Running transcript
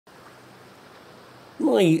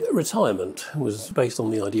My retirement was based on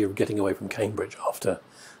the idea of getting away from Cambridge after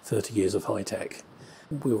 30 years of high tech.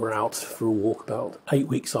 We were out for a walk about 8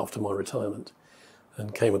 weeks after my retirement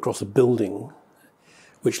and came across a building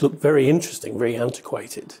which looked very interesting, very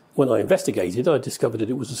antiquated. When I investigated, I discovered that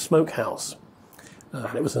it was a smokehouse.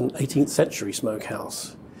 It was an 18th century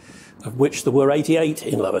smokehouse, of which there were 88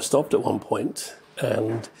 in Lowestoft at one point,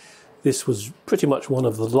 and this was pretty much one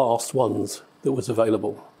of the last ones that was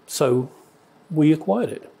available. So we acquired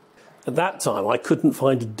it. At that time, I couldn't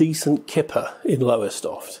find a decent kipper in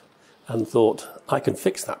Lowestoft and thought, I can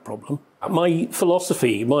fix that problem. My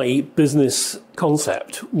philosophy, my business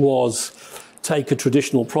concept was take a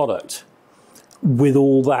traditional product with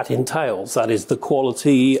all that entails. That is the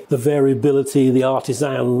quality, the variability, the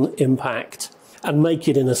artisan impact, and make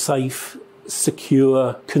it in a safe,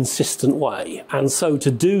 secure, consistent way. And so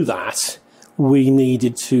to do that, we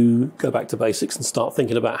needed to go back to basics and start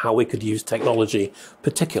thinking about how we could use technology,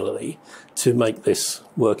 particularly, to make this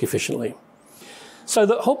work efficiently. So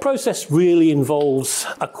the whole process really involves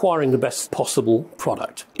acquiring the best possible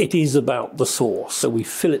product. It is about the source. So we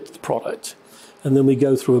fillet the product, and then we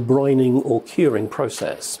go through a brining or curing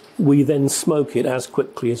process. We then smoke it as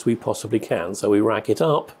quickly as we possibly can. So we rack it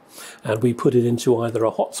up, and we put it into either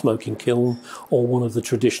a hot smoking kiln or one of the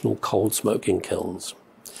traditional cold smoking kilns.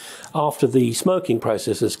 After the smoking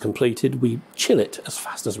process is completed, we chill it as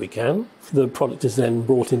fast as we can. The product is then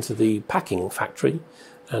brought into the packing factory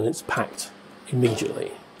and it's packed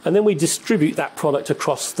immediately. And then we distribute that product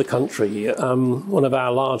across the country. One of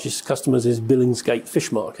our largest customers is Billingsgate Fish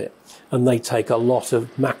Market, and they take a lot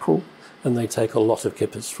of mackerel and they take a lot of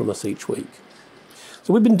kippers from us each week.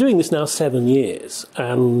 So we've been doing this now 7 years,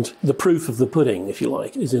 and the proof of the pudding, if you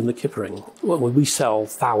like, is in the kippering. Well, we sell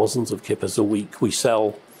thousands of kippers a week. We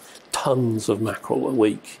sell tons of mackerel a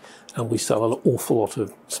week, and we sell an awful lot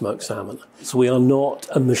of smoked salmon. So we are not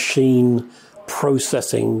a machine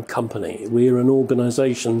processing company. We're an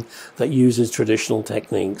organisation that uses traditional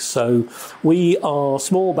techniques. So we are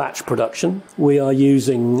small batch production. We are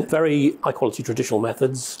using very high quality traditional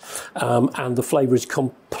methods, and the flavour is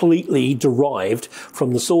completely derived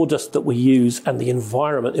from the sawdust that we use and the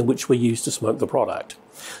environment in which we use to smoke the product.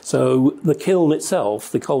 So the kiln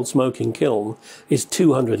itself, the cold smoking kiln, is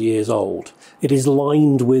 200 years old. It is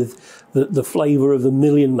lined with the flavour of the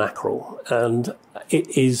million mackerel, and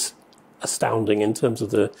it is astounding in terms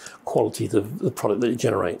of the quality of the product that it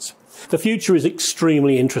generates. The future is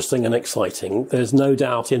extremely interesting and exciting. There's no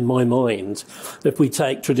doubt in my mind that if we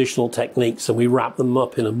take traditional techniques and we wrap them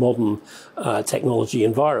up in a modern technology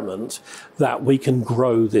environment, that we can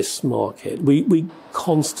grow this market. We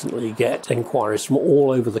constantly get inquiries from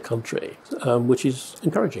all over the country, which is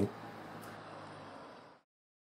encouraging.